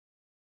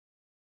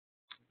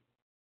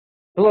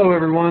Hello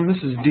everyone,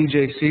 this is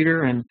DJ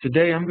Cedar, and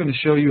today I'm going to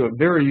show you a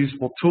very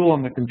useful tool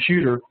on the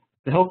computer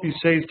to help you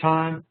save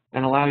time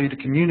and allow you to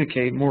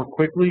communicate more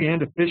quickly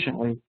and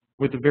efficiently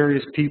with the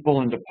various people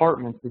and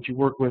departments that you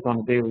work with on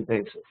a daily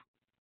basis.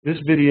 This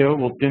video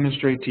will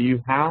demonstrate to you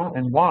how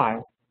and why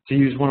to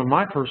use one of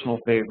my personal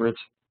favorites,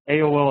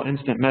 AOL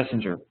Instant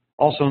Messenger,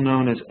 also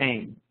known as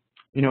AIM.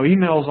 You know,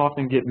 emails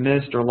often get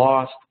missed or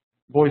lost,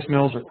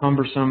 voicemails are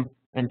cumbersome,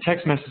 and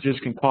text messages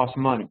can cost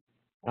money.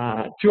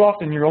 Too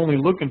often you're only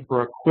looking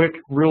for a quick,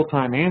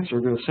 real-time answer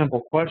to a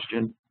simple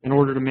question in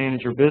order to manage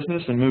your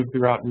business and move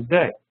throughout your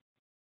day.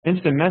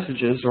 Instant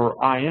messages, or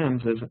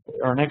IMs,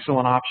 are an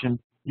excellent option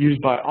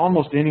used by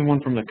almost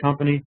anyone from the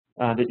company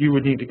that you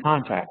would need to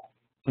contact.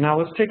 So now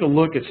let's take a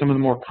look at some of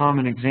the more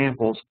common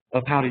examples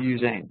of how to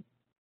use AIM.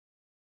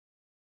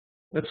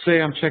 Let's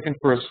say I'm checking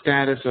for a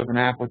status of an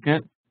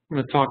applicant. I'm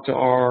going to talk to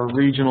our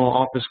regional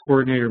office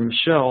coordinator,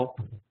 Michelle.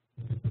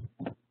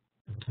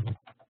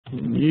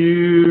 Can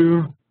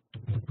you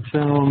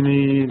tell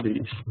me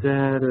the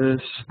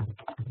status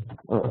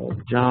of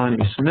Johnny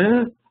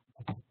Smith?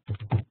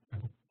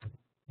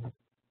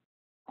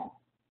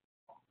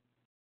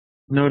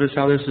 Notice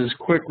how this is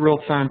quick,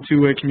 real-time,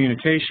 two-way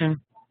communication.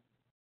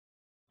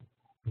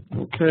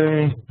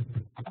 Okay,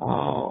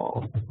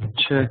 I'll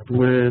check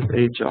with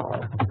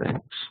HR.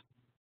 Thanks.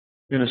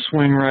 I'm going to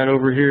swing right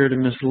over here to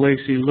Miss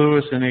Lacey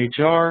Lewis in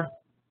HR.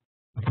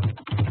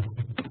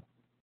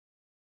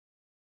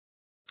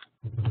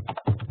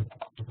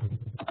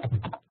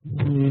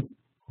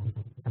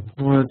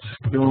 What's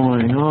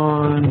going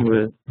on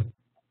with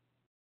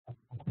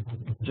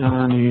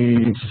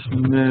Johnny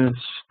Smith's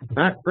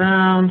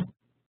background?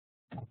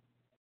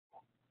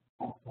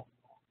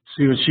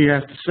 See what she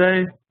has to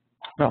say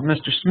about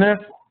Mr. Smith.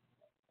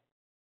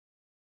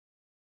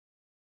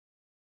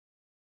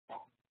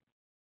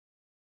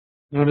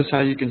 Notice how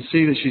you can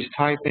see that she's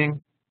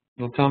typing.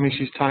 It'll tell me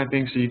she's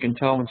typing so you can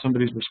tell when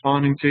somebody's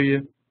responding to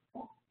you.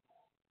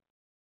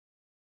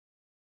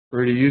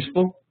 Pretty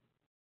useful.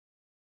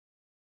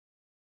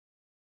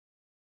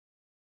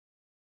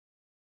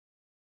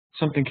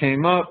 Something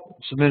came up,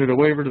 submitted a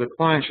waiver to the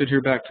client, should hear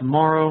back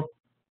tomorrow.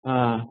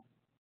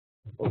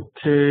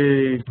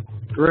 Okay,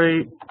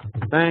 great,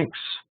 thanks.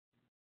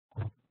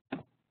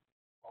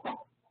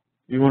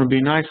 You want to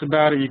be nice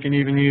about it, you can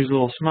even use a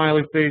little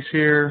smiley face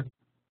here.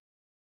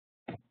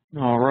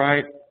 All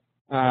right,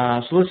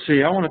 so let's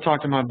see, I want to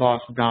talk to my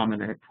boss,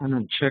 Dominic. I'm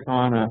going to check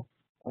on a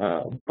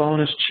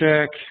bonus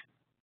check.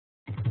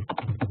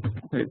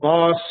 Hey,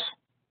 boss,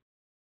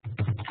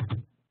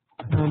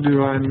 how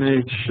do I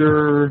make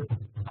sure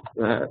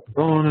that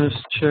bonus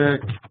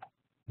check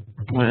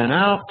went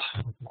out?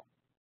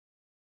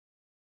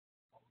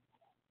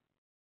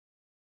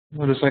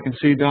 Notice I can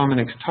see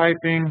Dominic's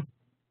typing.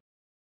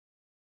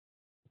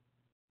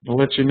 It'll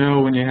let you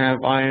know when you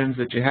have INs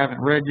that you haven't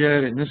read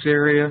yet in this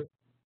area.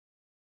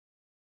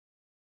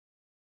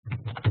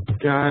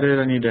 Got it.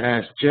 I need to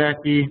ask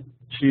Jackie.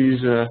 She's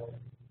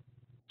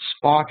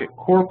Spock at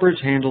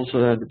corporate, handles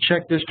the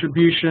check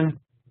distribution.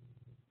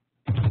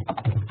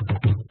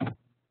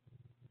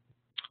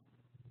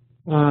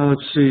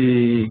 Let's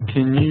see,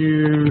 can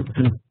you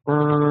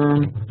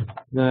confirm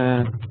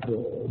that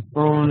the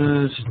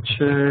bonus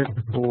check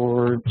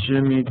for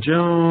Jimmy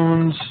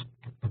Jones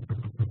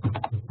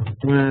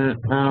went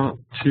out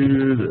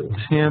to the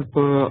Tampa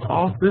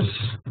office?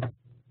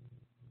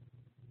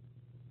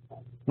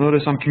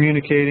 Notice I'm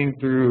communicating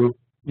through,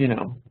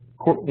 regional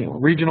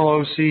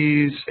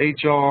OCs,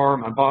 HR,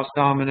 my boss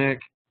Dominic,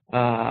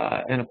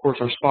 and of course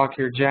our Spock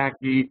here,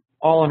 Jackie,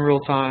 all in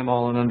real time,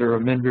 all in under a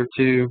minute or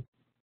two,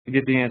 to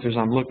get the answers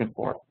I'm looking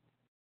for.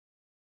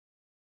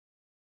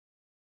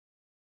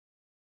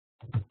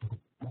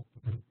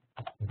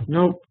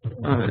 Nope,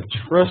 I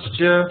trust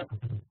you.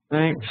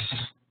 Thanks.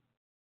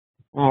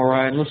 All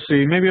right, let's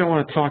see. Maybe I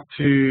want to talk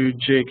to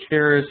Jake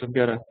Harris. I've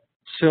got a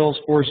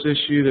Salesforce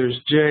issue. There's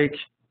Jake.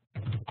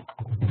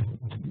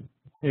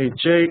 Hey,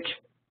 Jake.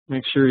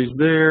 Make sure he's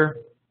there.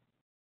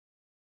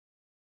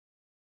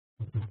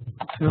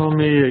 Tell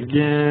me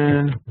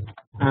again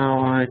how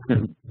I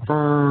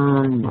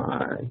confirm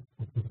my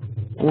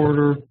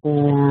order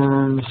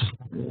forms.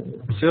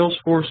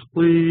 Salesforce,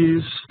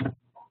 please.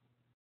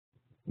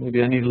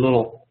 Maybe I need a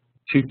little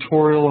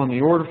tutorial on the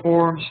order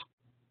forms.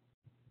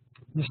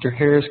 Mr.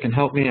 Harris can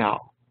help me out.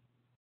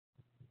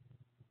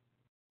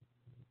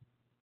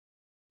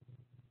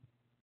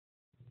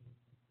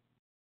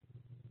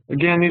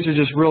 Again, these are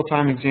just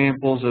real-time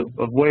examples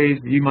of ways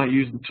that you might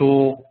use the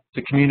tool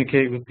to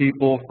communicate with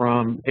people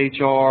from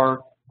HR,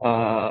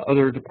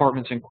 other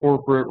departments in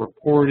corporate,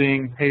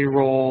 reporting,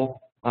 payroll,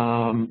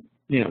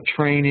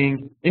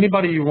 training,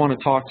 anybody you want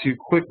to talk to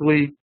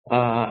quickly,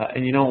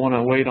 and you don't want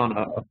to wait on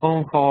a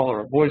phone call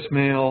or a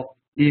voicemail,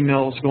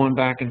 emails going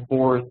back and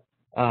forth.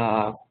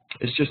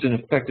 It's just an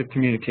effective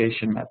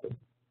communication method.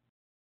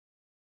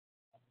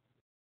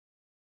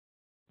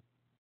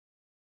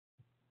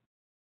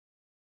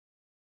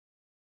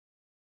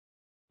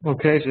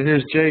 Okay, so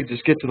here's Jake.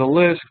 Just get to the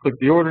list, click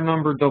the order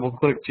number, double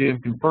click to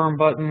confirm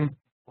button.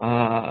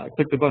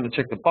 Click the button to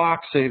check the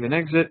box, save and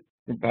exit,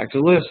 get back to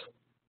the list.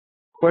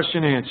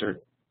 Question answered.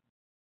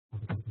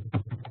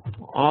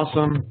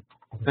 Awesome.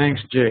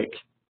 Thanks, Jake.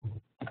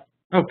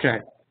 Okay.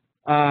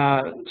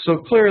 So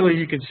clearly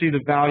you can see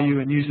the value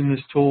in using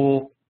this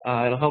tool.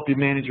 It'll help you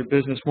manage your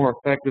business more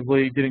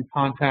effectively, get in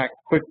contact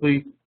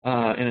quickly in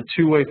a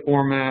two-way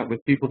format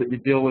with people that you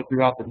deal with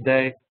throughout the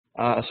day.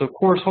 So of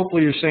course,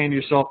 hopefully you're saying to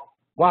yourself,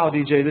 wow,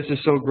 DJ, this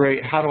is so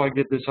great. How do I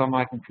get this on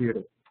my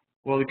computer?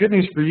 Well, the good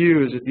news for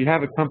you is if you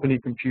have a company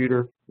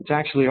computer, it's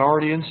actually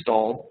already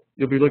installed.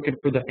 You'll be looking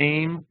for the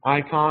AIM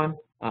icon,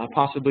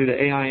 possibly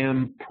the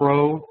AIM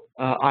Pro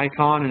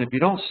icon. And if you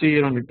don't see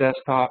it on your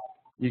desktop,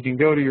 you can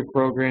go to your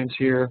programs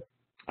here.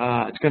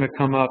 It's going to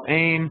come up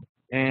AIM,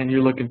 and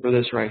you're looking for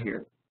this right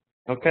here.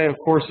 Okay, of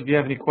course, if you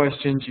have any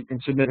questions, you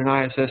can submit an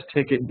ISS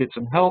ticket and get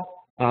some help,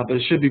 but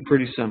it should be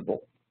pretty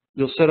simple.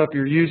 You'll set up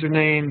your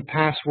username,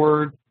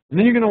 password, and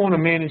then you're going to want to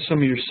manage some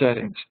of your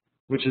settings,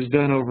 which is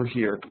done over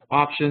here.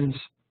 Options,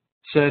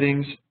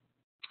 settings.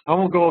 I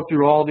won't go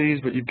through all these,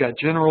 but you've got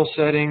general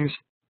settings,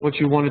 what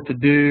you want it to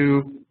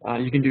do.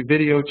 You can do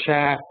video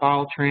chat,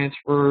 file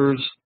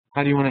transfers.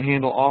 How do you want to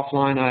handle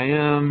offline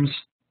IMs?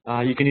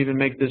 You can even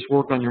make this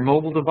work on your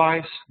mobile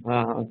device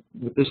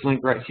with this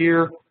link right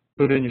here.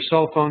 Put in your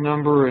cell phone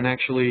number and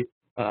actually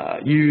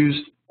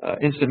use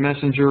Instant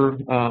Messenger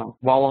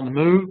while on the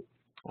move.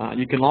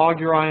 You can log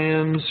your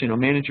IMs,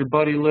 manage your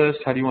buddy list.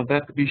 How do you want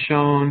that to be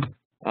shown?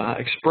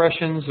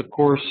 Expressions, of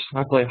course,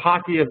 I play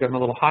hockey. I've got my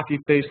little hockey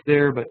face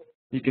there, but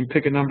you can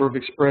pick a number of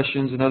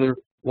expressions and other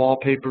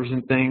wallpapers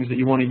and things that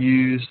you want to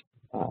use.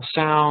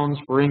 Sounds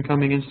for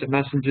incoming instant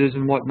messages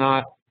and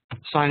whatnot.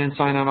 Sign-in,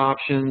 sign-out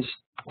options,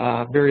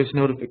 various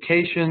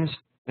notifications,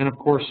 and of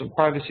course some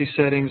privacy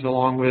settings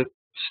along with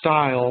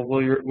style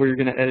where you're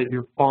going to edit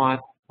your font,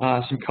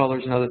 some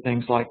colors and other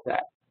things like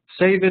that.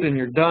 Save it and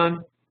you're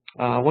done.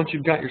 Once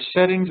you've got your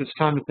settings, it's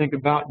time to think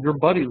about your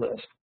buddy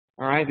list.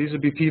 All right, these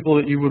would be people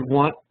that you would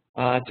want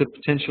to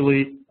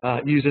potentially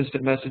use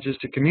instant messages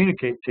to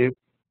communicate to.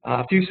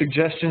 A few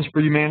suggestions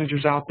for you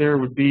managers out there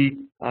would be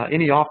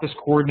any office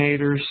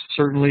coordinators,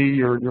 certainly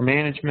your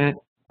management.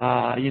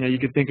 You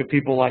could think of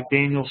people like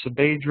Daniel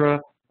Sabedra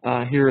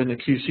here in the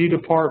QC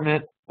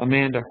department,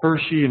 Amanda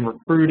Hershey in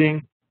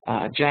recruiting,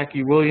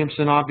 Jackie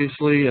Williamson,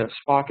 obviously,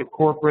 Spock at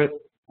corporate.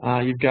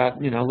 You've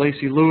got,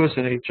 Lacey Lewis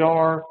in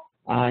HR.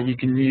 You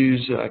can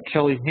use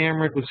Kelly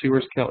Hamrick. Let's see,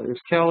 where's Kelly?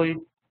 There's Kelly.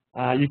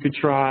 You could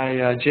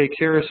try Jake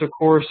Harris, of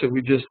course, that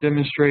we just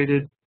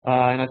demonstrated,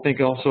 and I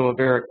think also of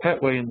Eric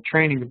Petway in the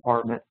training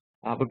department.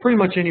 But pretty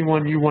much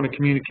anyone you want to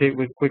communicate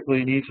with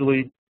quickly and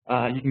easily,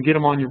 you can get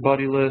them on your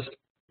buddy list.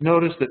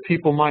 Notice that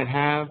people might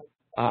have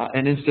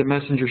an instant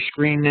messenger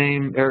screen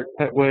name, Eric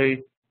Petway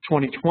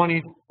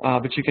 2020,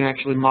 but you can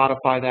actually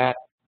modify that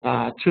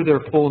to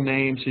their full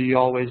name so you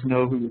always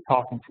know who you're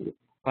talking to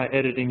by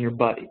editing your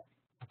buddy.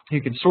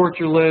 You can sort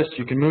your list,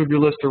 you can move your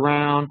list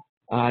around,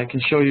 it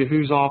can show you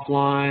who's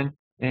offline,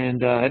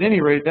 and at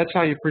any rate, that's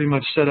how you pretty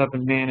much set up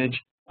and manage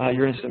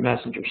your instant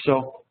messenger.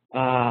 So,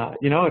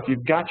 if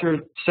you've got your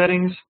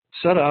settings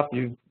set up,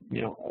 you've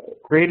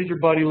created your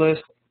buddy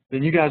list,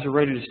 then you guys are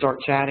ready to start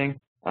chatting.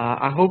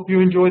 I hope you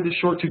enjoyed this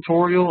short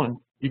tutorial and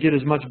you get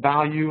as much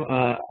value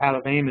out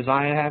of AIM as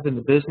I have in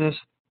the business.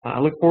 I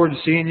look forward to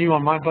seeing you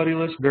on my buddy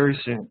list very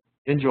soon.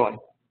 Enjoy.